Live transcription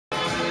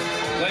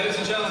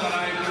and gentlemen,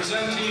 I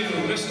present to you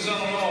Mrs.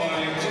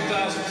 Illinois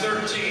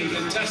 2013,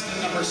 contestant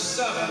number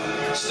 7,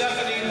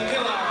 Stephanie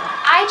Pillar.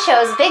 I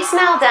chose Big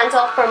Smile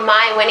Dental for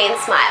my winning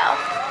smile.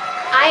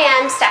 I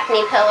am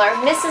Stephanie Pillar,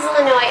 Mrs.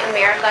 Illinois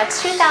America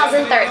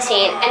 2013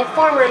 and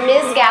former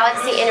Ms.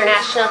 Galaxy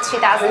International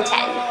 2010.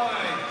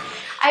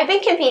 I've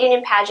been competing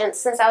in pageants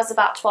since I was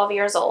about 12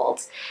 years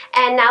old,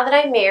 and now that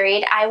I'm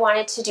married, I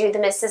wanted to do the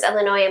Mrs.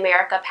 Illinois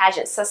America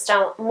pageant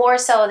system more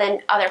so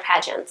than other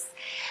pageants.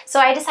 So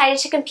I decided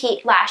to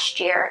compete last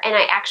year, and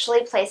I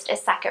actually placed a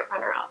second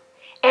runner-up.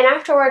 And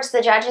afterwards,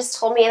 the judges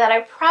told me that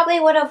I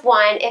probably would have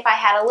won if I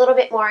had a little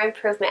bit more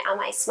improvement on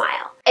my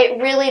smile. It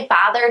really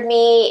bothered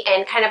me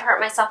and kind of hurt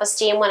my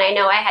self-esteem when I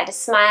know I had to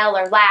smile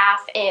or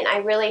laugh, and I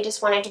really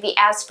just wanted to be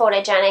as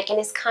photogenic and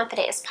as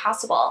confident as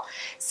possible.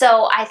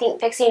 So I think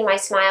fixing my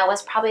smile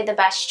was probably the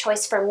best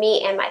choice for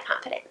me and my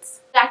confidence.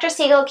 Dr.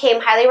 Siegel came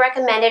highly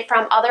recommended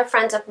from other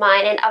friends of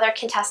mine and other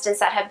contestants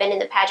that have been in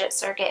the pageant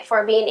circuit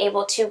for being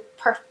able to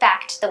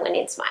perfect the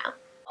winning smile.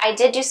 I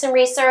did do some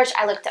research.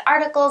 I looked at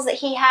articles that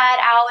he had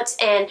out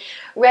and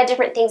read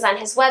different things on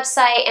his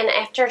website, and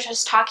after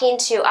just talking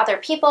to other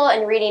people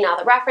and reading all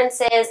the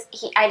references,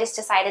 I just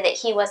decided that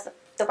he was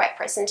the right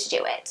person to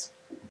do it.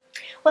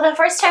 Well, the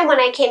first time when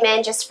I came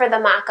in just for the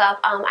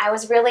mock-up, I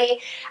was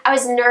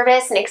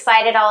nervous and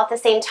excited all at the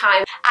same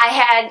time. I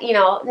had,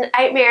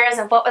 nightmares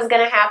of what was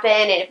going to happen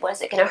and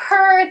was it going to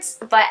hurt,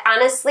 but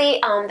honestly,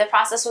 the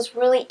process was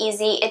really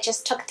easy. It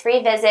just took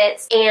 3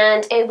 visits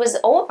and it was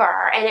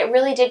over, and it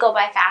really did go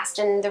by fast,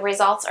 and the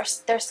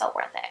results they're so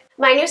worth it.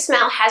 My new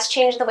smile has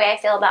changed the way I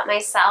feel about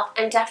myself.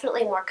 I'm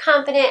definitely more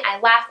confident. I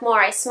laugh more.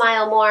 I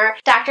smile more.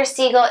 Dr.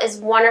 Siegel is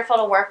wonderful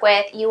to work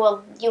with. You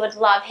would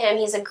love him.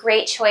 He's a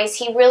great choice.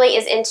 He really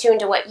is in tune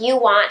to what you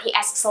want. He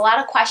asks a lot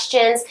of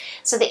questions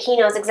so that he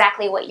knows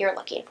exactly what you're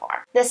looking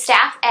for. The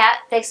staff at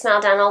Big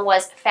Smile Dental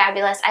was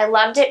fabulous. I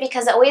loved it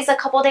because always a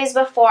couple days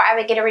before I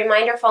would get a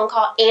reminder phone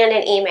call and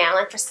an email.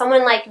 And for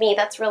someone like me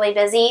that's really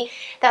busy,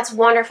 that's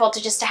wonderful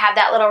to have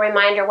that little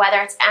reminder,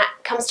 whether it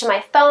comes to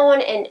my phone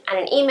and on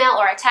an email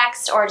or a text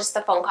or just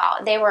the phone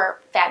call. They were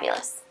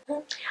fabulous.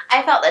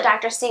 I felt that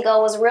Dr.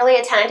 Siegel was really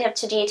attentive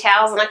to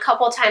details, and a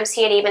couple times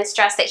he had even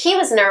stressed that he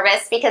was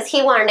nervous because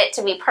he wanted it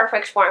to be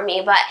perfect for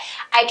me, but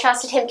I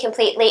trusted him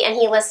completely and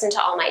he listened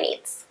to all my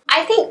needs.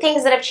 I think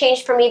things that have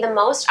changed for me the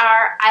most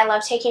are I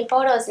love taking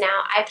photos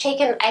now. I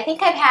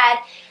think I've had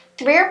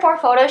 3 or 4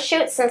 photo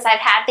shoots since I've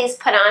had these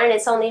put on, and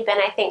it's only been,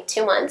 I think,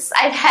 2 months.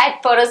 I've had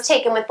photos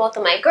taken with both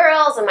of my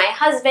girls and my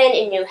husband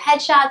and new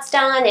headshots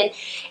done, and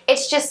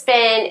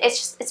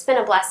it's been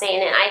a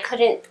blessing, and I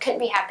couldn't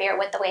be happier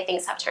with the way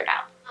things have turned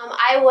out.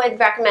 I would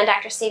recommend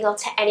Dr. Siegel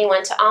to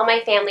anyone, to all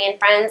my family and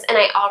friends, and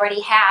I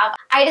already have.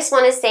 I just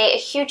want to say a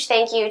huge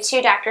thank you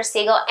to Dr.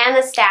 Siegel and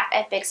the staff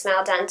at Big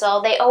Smile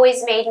Dental. They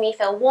always made me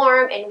feel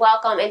warm and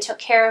welcome and took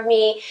care of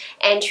me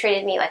and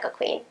treated me like a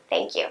queen.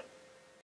 Thank you.